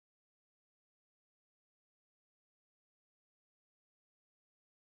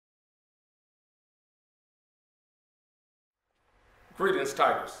Greetings,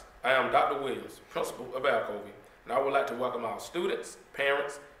 Tigers. I am Dr. Williams, principal of Alcovy, and I would like to welcome our students,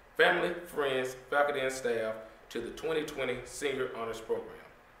 parents, family, friends, faculty, and staff to the 2020 Senior Honors Program.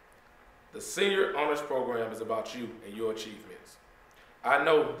 The Senior Honors Program is about you and your achievements. I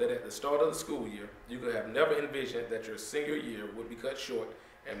know that at the start of the school year, you could have never envisioned that your senior year would be cut short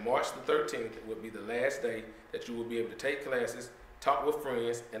and March the 13th would be the last day that you would be able to take classes, talk with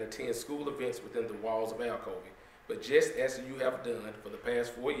friends, and attend school events within the walls of Alcovy. But just as you have done for the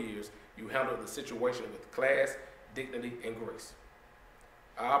past 4 years, you handled the situation with class, dignity, and grace.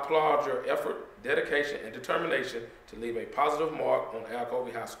 I applaud your effort, dedication, and determination to leave a positive mark on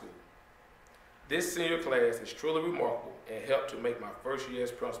Alcovy High School. This senior class is truly remarkable and helped to make my first year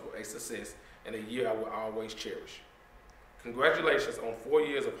as principal a success and a year I will always cherish. Congratulations on 4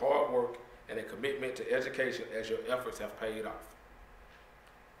 years of hard work and a commitment to education as your efforts have paid off.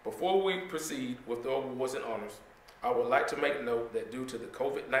 Before we proceed with the awards and honors, I would like to make note that due to the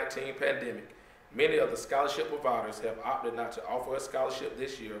COVID-19 pandemic, many of the scholarship providers have opted not to offer a scholarship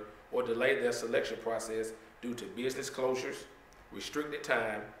this year or delay their selection process due to business closures, restricted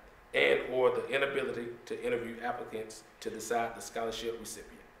time, and or the inability to interview applicants to decide the scholarship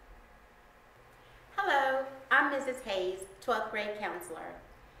recipient. Hello, I'm Mrs. Hayes, 12th grade counselor.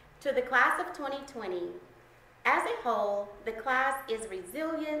 To the class of 2020, as a whole, the class is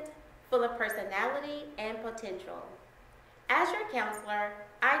resilient, full of personality and potential. As your counselor,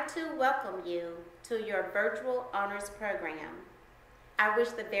 I too welcome you to your virtual honors program. I wish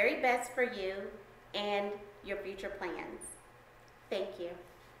the very best for you and your future plans. Thank you.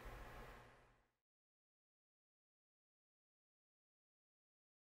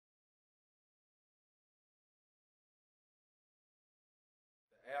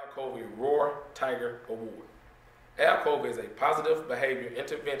 The Alcovy Roar Tiger Award. Alcovy is a positive behavior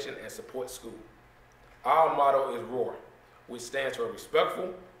intervention and support school. Our motto is ROAR, which stands for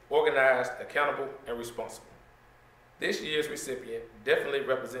respectful, organized, accountable, and responsible. This year's recipient definitely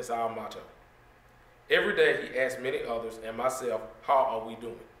represents our motto. Every day he asks many others and myself, how are we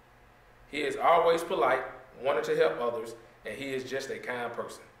doing? He is always polite, wanting to help others, and he is just a kind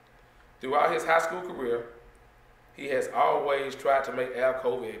person. Throughout his high school career, he has always tried to make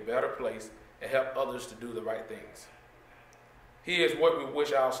Alcovy a better place and help others to do the right things. He is what we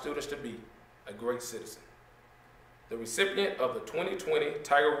wish our students to be, a great citizen. The recipient of the 2020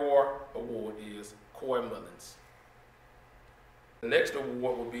 Tiger Roar Award is Coy Mullins. The next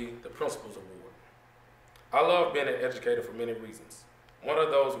award will be the Principal's Award. I love being an educator for many reasons. One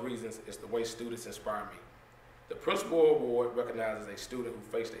of those reasons is the way students inspire me. The Principal Award recognizes a student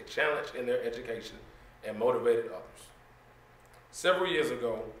who faced a challenge in their education and motivated others. Several years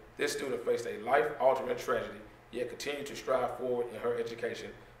ago, this student faced a life-altering tragedy, yet continued to strive forward in her education,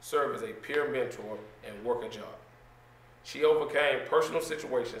 serve as a peer mentor, and work a job. She overcame personal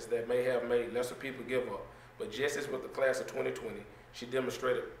situations that may have made lesser people give up, but just as with the class of 2020, she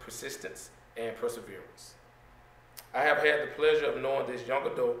demonstrated persistence and perseverance. I have had the pleasure of knowing this young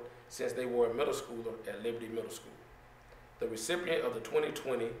adult since they were a middle schooler at Liberty Middle School. The recipient of the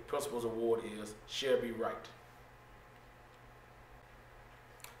 2020 Principal's Award is Shelby Wright.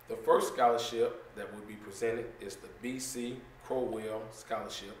 The first scholarship that will be presented is the B.C. Crowell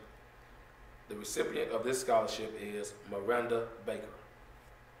Scholarship. The recipient of this scholarship is Miranda Baker.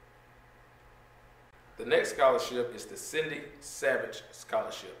 The next scholarship is the Cindy Savage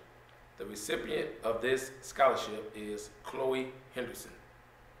Scholarship. The recipient of this scholarship is Chloe Henderson.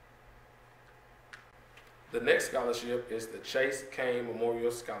 The next scholarship is the Chase Kane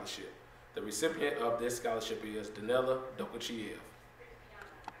Memorial Scholarship. The recipient of this scholarship is Danella Dokachiev.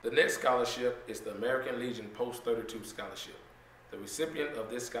 The next scholarship is the American Legion Post 32 Scholarship. The recipient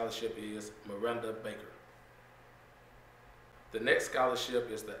of this scholarship is Miranda Baker. The next scholarship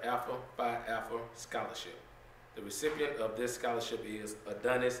is the Alpha Phi Alpha Scholarship. The recipient of this scholarship is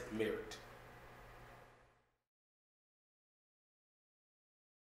Adonis Merritt.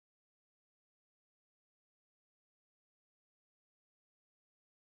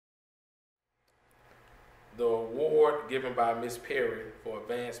 The award given by Ms. Perry for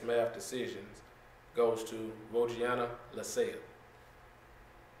advanced math decisions goes to Rogiana Lasea.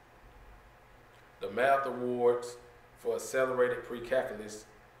 The math awards for accelerated pre-calculus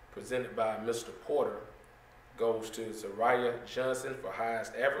presented by Mr. Porter goes to Zariah Johnson for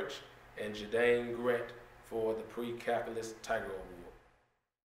highest average and Jadane Grant for the pre-calculus Tiger Award.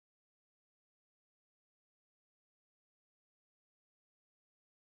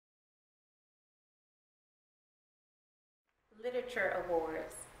 Literature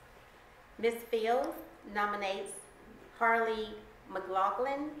Awards. Ms. Fields nominates Harley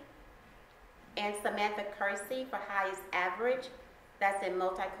McLaughlin and Samantha Kersey for highest average, that's in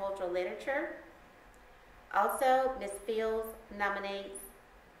multicultural literature. Also, Ms. Fields nominates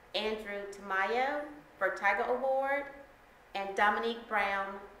Andrew Tamayo for Tiger Award and Dominique Brown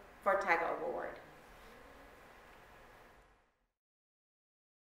for Tiger Award.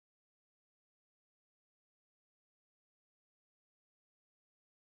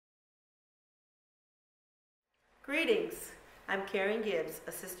 Greetings, I'm Karen Gibbs,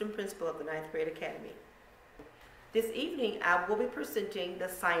 Assistant Principal of the 9th Grade Academy. This evening, I will be presenting the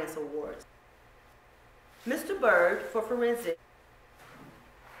Science Awards. Mr. Bird for Forensic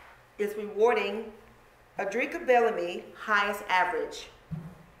is rewarding Adrika Bellamy highest average.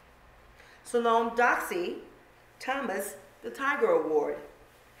 Salome Doxy Thomas the Tiger Award.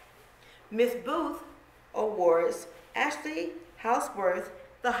 Ms. Booth awards Ashley Houseworth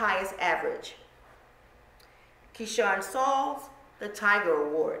the highest average. Keyshawn Sauls the Tiger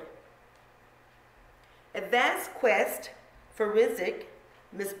Award. Advanced Quest Forensic,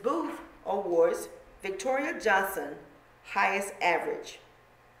 Ms. Booth awards Victoria Johnson highest average.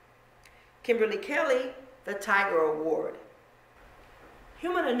 Kimberly Kelly the Tiger Award.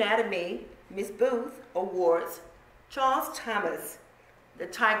 Human Anatomy, Ms. Booth awards Charles Thomas the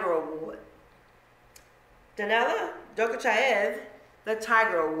Tiger Award. Danila Dokachaev the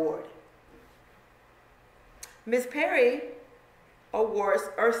Tiger Award. Ms. Perry awards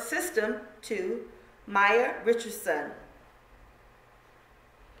Earth System to Maya Richardson.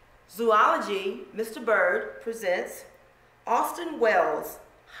 Zoology, Mr. Bird presents Austin Wells,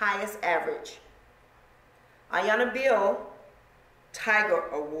 highest average. Ayana Bill, Tiger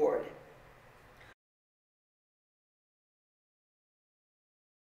Award.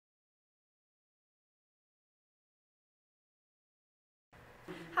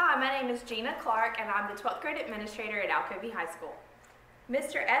 Hi, my name is Gina Clark, and I'm the 12th grade administrator at Alcovy High School.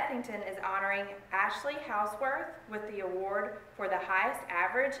 Mr. Ethington is honoring Ashley Houseworth with the award for the highest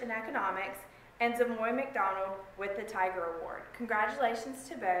average in economics and Zamoy McDonald with the Tiger Award. Congratulations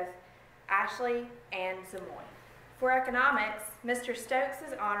to both Ashley and Zamoy. For economics, Mr. Stokes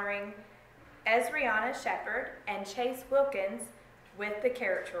is honoring Ezriana Shepard and Chase Wilkins with the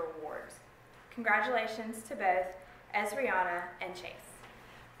Character Awards. Congratulations to both Ezriana and Chase.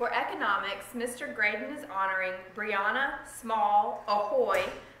 For economics, Mr. Graydon is honoring Brianna Small Ahoy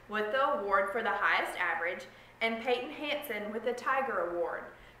with the award for the highest average and Peyton Hansen with the Tiger Award.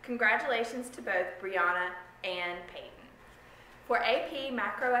 Congratulations to both Brianna and Peyton. For AP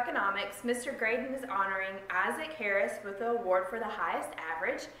Macroeconomics, Mr. Graydon is honoring Isaac Harris with the award for the highest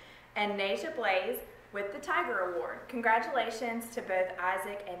average and Nasia Blaze with the Tiger Award. Congratulations to both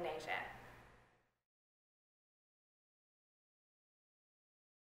Isaac and Nasia.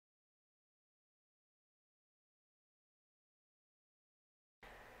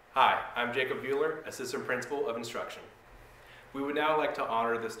 Hi, I'm Jacob Bueller, Assistant Principal of Instruction. We would now like to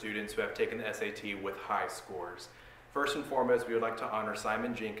honor the students who have taken the SAT with high scores. First and foremost, we would like to honor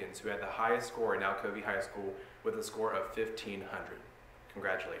Simon Jenkins, who had the highest score in Alcovy High School with a score of 1,500.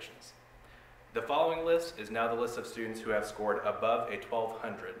 Congratulations. The following list is now the list of students who have scored above a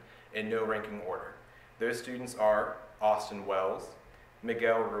 1,200 in no ranking order. Those students are Austin Wells,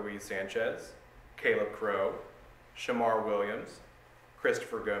 Miguel Ruiz Sanchez, Caleb Crow, Shamar Williams,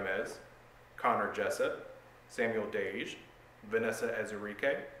 Christopher Gomez, Connor Jessup, Samuel Dage, Vanessa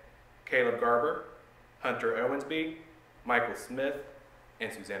Ezurique, Caleb Garber, Hunter Owensby, Michael Smith,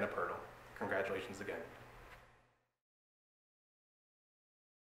 and Susanna Pirtle. Congratulations again.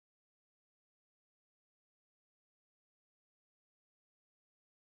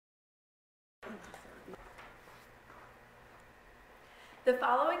 The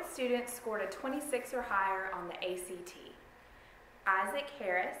following students scored a 26 or higher on the ACT. Isaac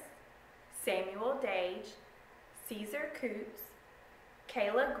Harris, Samuel Dage, Caesar Coots,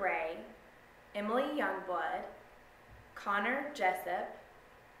 Kayla Gray, Emily Youngblood, Connor Jessup,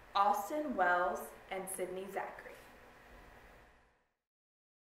 Austin Wells, and Sydney Zachary.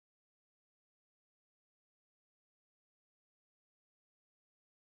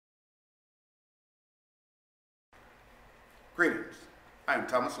 Greetings. I am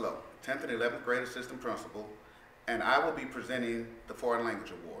Thomas Lowe, 10th and 11th grade assistant principal, and I will be presenting the Foreign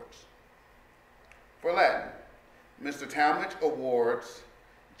Language Awards. For Latin, Mr. Talmadge awards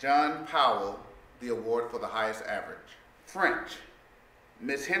John Powell the award for the highest average. French,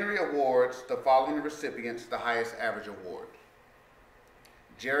 Ms. Henry awards the following recipients the highest average award: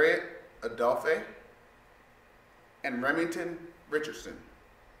 Jared Adolphe and Remington Richardson.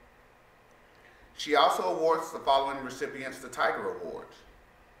 She also awards the following recipients the Tiger Awards: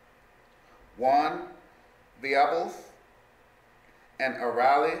 Juan Villalobos and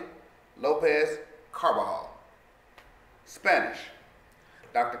Arali Lopez Carbajal. Spanish,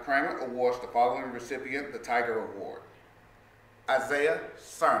 Dr. Kramer awards the following recipient the Tiger Award: Isaiah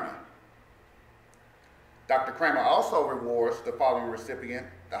Cerna. Dr. Kramer also rewards the following recipient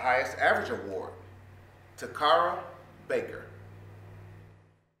the highest average award: Takara Baker.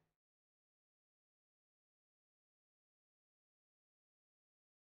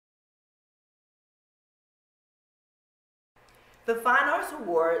 The Fine Arts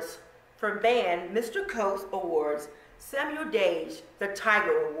Awards for band, Mr. Coates awards Samuel Dage the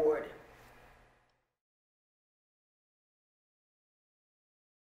Tiger Award.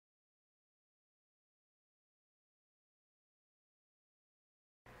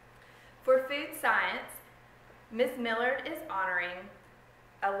 For food science, Ms. Millard is honoring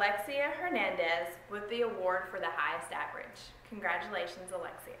Alexia Hernandez with the award for the highest average. Congratulations,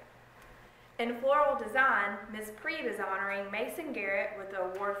 Alexia. In floral design, Ms. Preeb is honoring Mason Garrett with the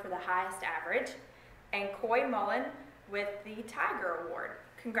award for the highest average and Coy Mullen with the Tiger Award.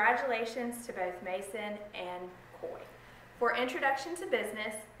 Congratulations to both Mason and Coy. For introduction to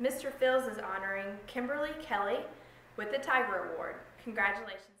business, Mr. Fields is honoring Kimberly Kelly with the Tiger Award.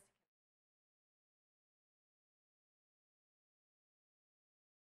 Congratulations.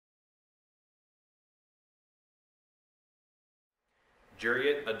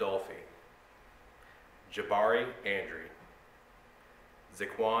 Juriet Adolfi, Jabari Andrew,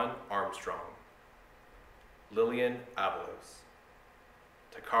 Zaquan Armstrong, Lillian Avalos,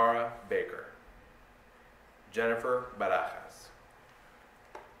 Takara Baker, Jennifer Barajas,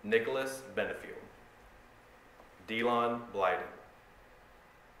 Nicholas Benefield, Delon Blyden,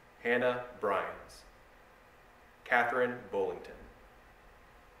 Hannah Bryans, Catherine Bullington,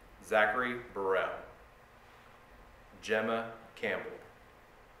 Zachary Burrell, Gemma Campbell,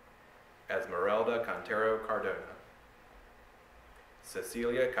 Esmeralda Cantero Cardona,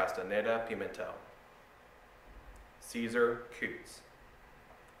 Cecilia Castaneda Pimentel, Caesar Coots,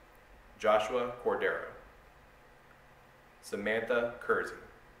 Joshua Cordero, Samantha Kersey,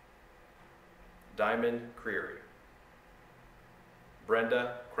 Diamond Creary,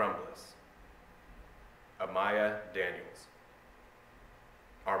 Brenda Crumbliss, Amaya Daniels,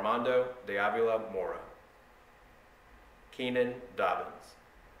 Armando de Avila Mora, Keenan Dobbins,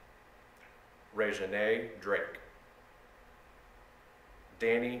 Rejane Drake,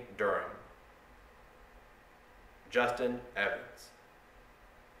 Danny Durham, Justin Evans,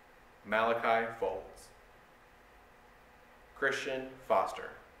 Malachi Folds, Christian Foster,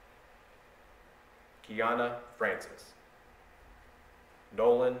 Kiana Francis,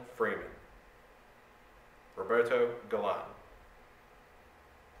 Nolan Freeman, Roberto Galan,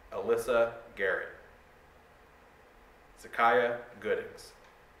 Alyssa Garrett, Zakaya Goodings,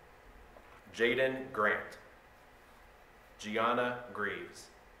 Jaden Grant, Gianna Greaves,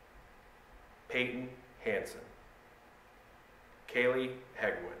 Peyton Hanson, Kaylee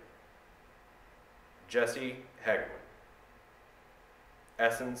Hegwood, Jesse Hegwood,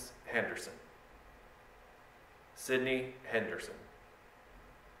 Essence Henderson, Sydney Henderson,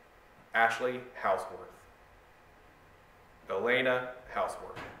 Ashley Houseworth, Elena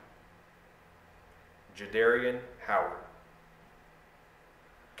Houseworth, Jadarian Howard,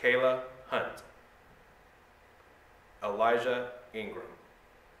 Kayla Hunt, Elijah Ingram,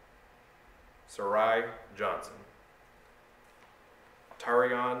 Sarai Johnson,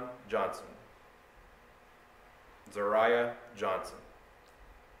 Tarion Johnson, Zariah Johnson,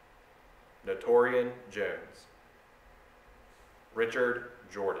 Notorian Jones, Richard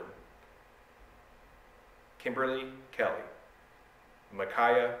Jordan, Kimberly Kelly,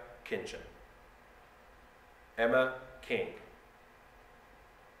 Micaiah Kinchin, Emma King,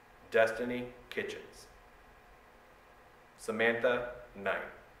 Destiny Kitchens, Samantha Knight,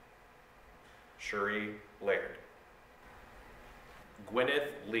 Cherie Laird, Gwyneth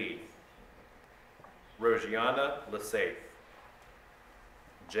Lee, Rosianna Lasafe,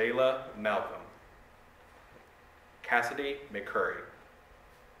 Jayla Malcolm, Cassidy McCurry,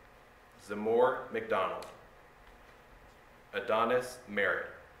 Zamore McDonald, Adonis Merritt,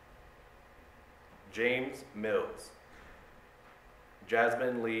 James Mills,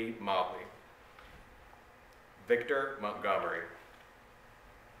 Jasmine Lee Mobley, Victor Montgomery,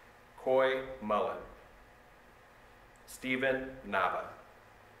 Coy Mullen, Stephen Nava,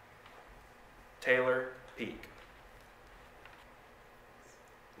 Taylor Peak,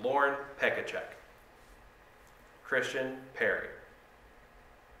 Lauren Pekacek, Christian Perry,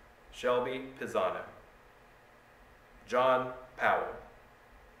 Shelby Pisano, John Powell,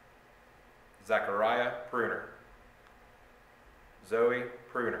 Zachariah Pruner, Zoe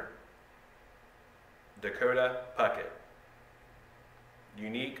Pruner, Dakota Puckett,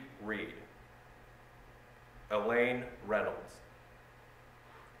 Unique Reed, Elaine Reynolds,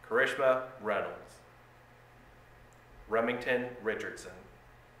 Karishma Reynolds, Remington Richardson,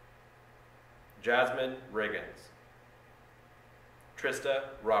 Jasmine Riggins, Trista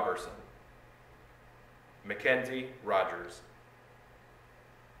Robertson, Mackenzie Rogers,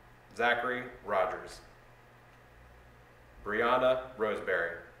 Zachary Rogers, Brianna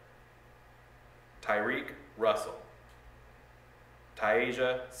Roseberry, Tyreek Russell,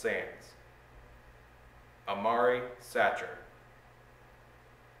 Tyasia Sands, Amari Satcher,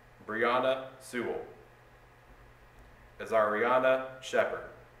 Brianna Sewell, Azariana Shepard,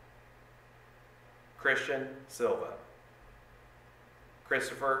 Christian Silva,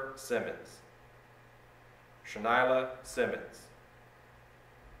 Christopher Simmons, Shanila Simmons,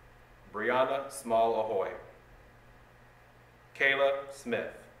 Brianna Small Ahoy, Kayla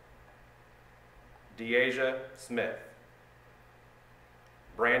Smith, Deasia Smith,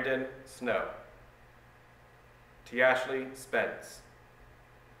 Brandon Snow, Tiashley Spence,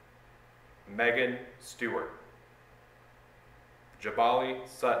 Megan Stewart, Jabali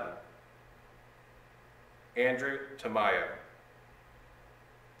Sutton, Andrew Tamayo,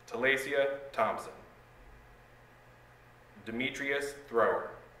 Talacia Thompson, Demetrius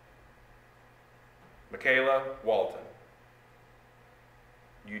Thrower, Michaela Walton,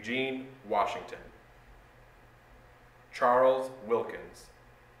 Eugene Washington, Charles Wilkins,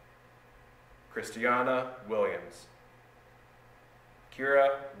 Christiana Williams, Kira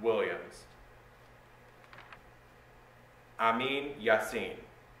Williams, Amin Yassin,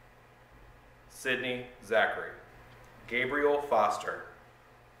 Sydney Zachary, Gabriel Foster,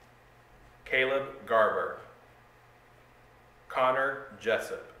 Caleb Garber, Connor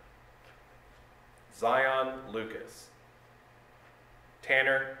Jessup, Zion Lucas,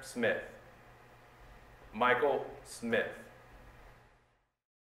 Tanner Smith, Michael Smith,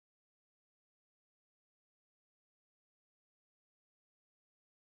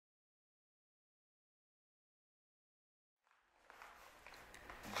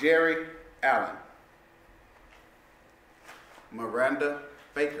 Jerry Allen, Miranda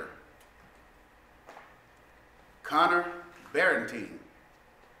Baker, Connor Barrentine,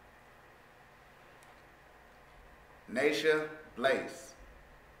 Nasha Blaze,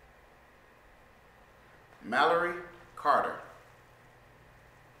 Mallory Carter,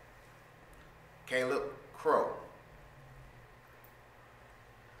 Caleb Crow,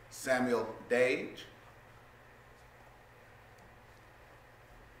 Samuel Dage,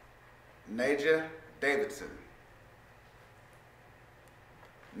 Naja Davidson,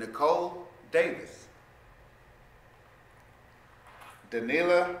 Nicole Davis,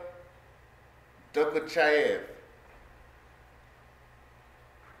 Danila Dokuchayev,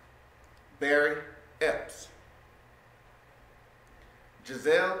 Barry Epps,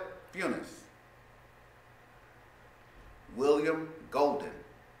 Giselle Funes, William Golden,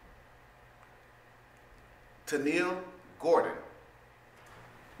 Tennille Gordon,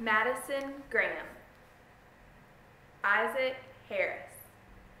 Madison Graham, Isaac Harris,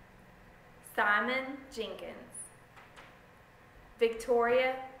 Simon Jenkins,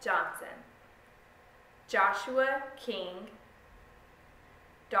 Victoria Johnson, Joshua King,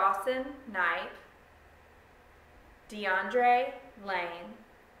 Dawson Knight, DeAndre Lane,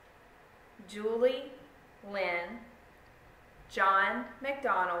 Julie Lynn, John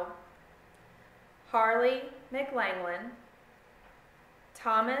McDonald, Harley McLangland,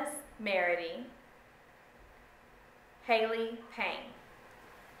 Thomas Merity, Haley Payne,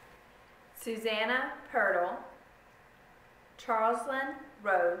 Susanna Pirtle, Charleslyn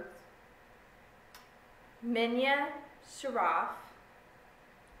Rhodes, Minya Sharaf,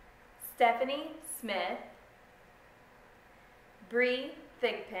 Stephanie Smith, Bree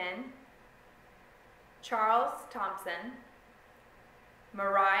Thigpen, Charles Thompson,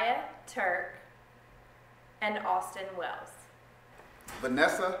 Mariah Turk, and Austin Wells.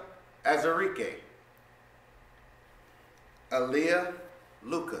 Vanessa Azarique, Aaliyah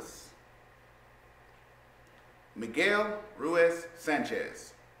Lucas, Miguel Ruiz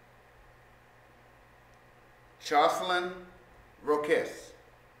Sanchez, Jocelyn Roques,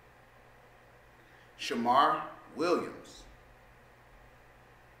 Shamar Williams,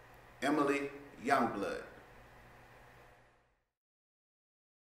 Emily Youngblood.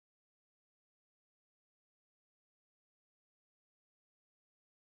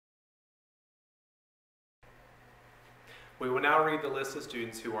 We will now read the list of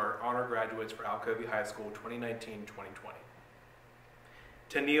students who are honor graduates for Alcovy High School 2019-2020.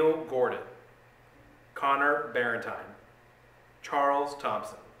 Tennille Gordon, Connor Barrentine, Charles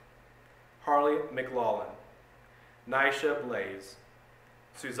Thompson, Harley McLaughlin, Nisha Blaze,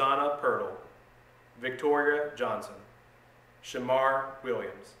 Susanna Pirtle, Victoria Johnson, Shamar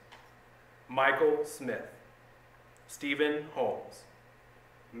Williams, Michael Smith, Stephen Holmes,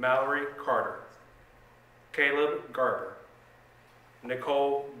 Mallory Carter, Caleb Garber,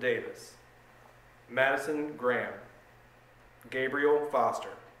 Nicole Davis, Madison Graham, Gabriel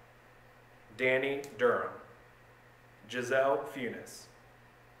Foster, Danny Durham, Giselle Funes,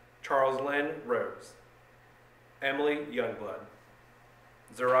 Charles Lynn Rose, Emily Youngblood,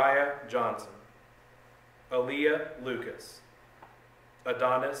 Zariah Johnson, Aaliyah Lucas,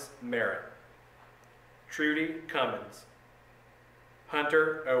 Adonis Merritt, Trudy Cummins,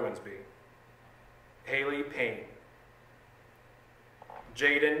 Hunter Owensby, Haley Payne,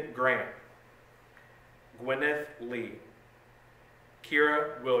 Jaden Grant, Gwyneth Lee,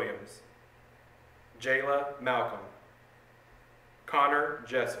 Kira Williams, Jayla Malcolm, Connor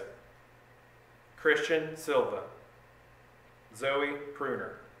Jessup, Christian Silva, Zoe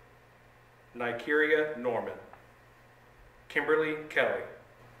Pruner, Nikeria Norman, Kimberly Kelly,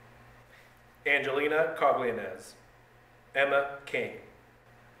 Angelina Coglianez, Emma King,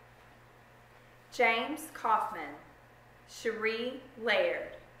 James Kaufman, Cherie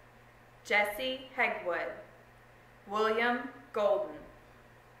Laird, Jesse Hegwood, William Golden,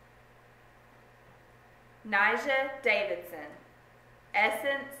 Nija Davidson,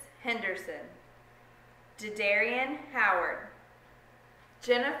 Essence Henderson, Jadarian Howard,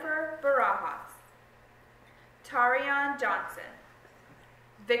 Jennifer Barajas, Tarion Johnson,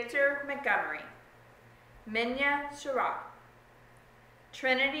 Victor Montgomery, Minya Sharaf,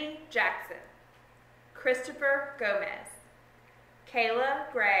 Trinity Jackson, Christopher Gomez,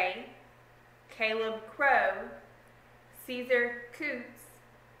 Kayla Gray, Caleb Crow, Caesar Coots,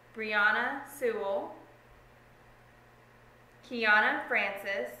 Brianna Sewell, Kiana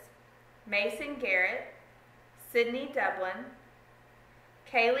Francis, Mason Garrett, Sydney Dublin,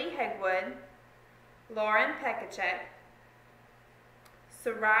 Kaylee Hegwood, Lauren Pekachek,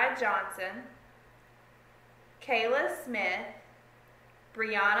 Sarai Johnson, Kayla Smith,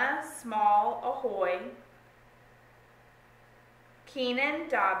 Brianna Small Ahoy, Keenan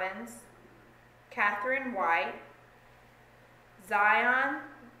Dobbins, Catherine White, Zion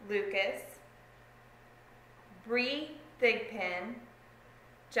Lucas, Bree Thigpen,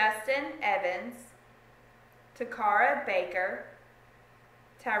 Justin Evans, Takara Baker,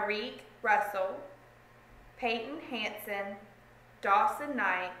 Tyreek Russell, Peyton Hanson, Dawson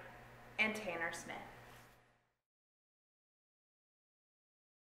Knight, and Tanner Smith.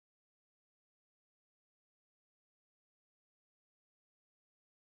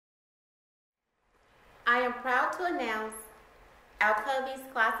 I am proud to announce Alcovy's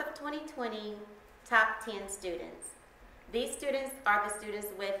class of 2020 top 10 students. These students are the students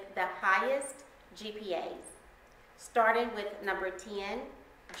with the highest GPAs, starting with number 10,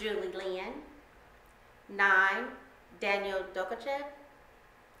 Julie Lynn, 9, Daniel Dokachev,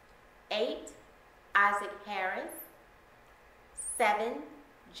 8, Isaac Harris, 7,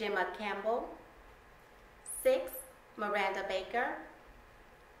 Gemma Campbell, 6, Miranda Baker,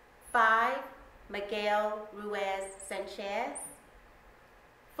 5, Miguel Ruiz Sanchez,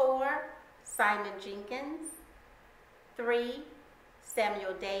 4, Simon Jenkins, 3,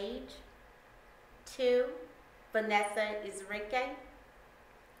 Samuel Dage, 2, Vanessa Izrique,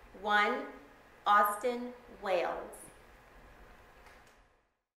 1, Austin Wales.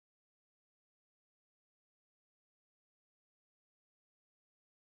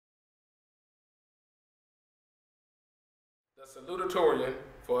 The salutatorian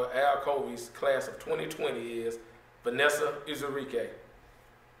for Alcovy's class of 2020 is Vanessa Izrique.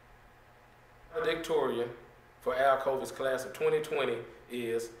 The valedictorian for Alcovy's class of 2020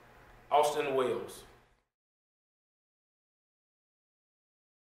 is Austin Wells.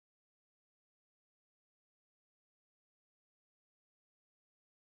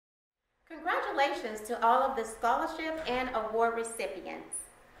 Congratulations to all of the scholarship and award recipients.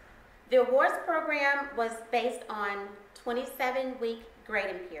 The awards program was based on 27-week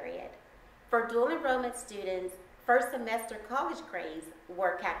grading period. For dual enrollment students, first semester college grades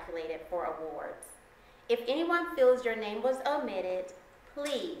were calculated for awards. If anyone feels your name was omitted,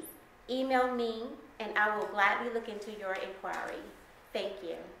 please email me and I will gladly look into your inquiry. Thank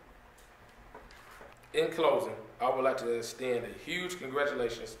you. In closing, I would like to extend a huge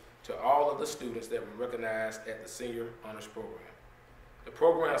congratulations to all of the students that were recognized at the Senior Honors Program. The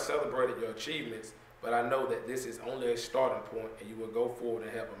program celebrated your achievements, but I know that this is only a starting point and you will go forward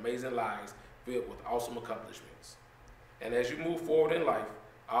and have amazing lives filled with awesome accomplishments. And as you move forward in life,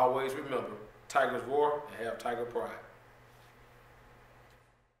 always remember, Tigers roar and have Tiger pride.